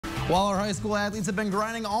While our high school athletes have been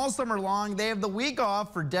grinding all summer long, they have the week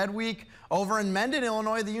off for Dead Week. Over in Mendon,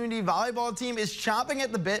 Illinois, the Unity volleyball team is chomping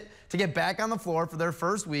at the bit to get back on the floor for their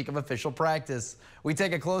first week of official practice. We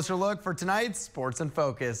take a closer look for tonight's Sports in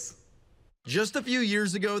Focus. Just a few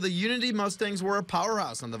years ago, the Unity Mustangs were a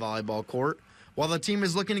powerhouse on the volleyball court. While the team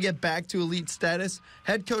is looking to get back to elite status,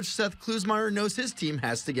 head coach Seth Klusmeyer knows his team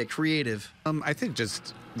has to get creative. I think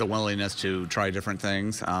just the willingness to try different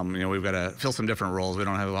things. We've got to fill some different roles. We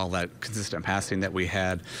don't have all that consistent passing that we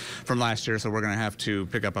had from last year, so we're going to have to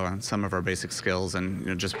pick up on some of our basic skills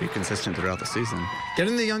and just be consistent throughout the season.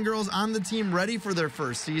 Getting the young girls on the team ready for their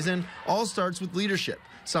first season all starts with leadership,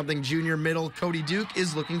 something junior middle Cody Duke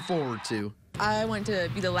is looking forward to. I want to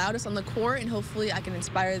be the loudest on the court, and hopefully I can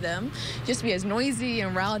inspire them just to be as noisy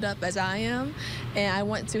and riled up as I am. And I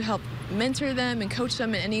want to help mentor them and coach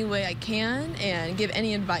them in any way I can and give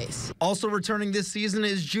any advice. Also returning this season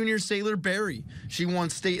is junior sailor Barry. She won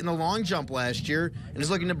state in the long jump last year and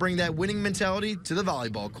is looking to bring that winning mentality to the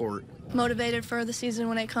volleyball court. Motivated for the season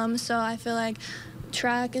when it comes, so I feel like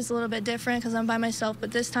track is a little bit different because I'm by myself,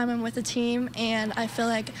 but this time I'm with a team, and I feel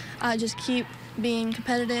like I just keep being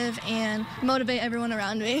competitive and motivate everyone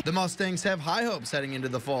around me. The Mustangs have high hopes heading into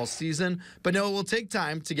the fall season, but know it will take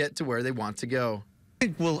time to get to where they want to go.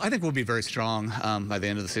 I think we'll be very strong by the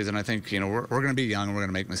end of the season. I think we're going to be young and we're going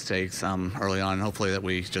to make mistakes early on. And hopefully that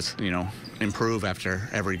we just improve after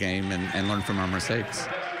every game and learn from our mistakes.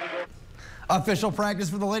 Official practice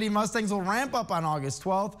for the Lady Mustangs will ramp up on August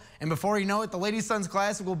 12th, and before you know it, the Lady Sons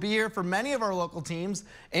Classic will be here for many of our local teams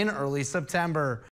in early September.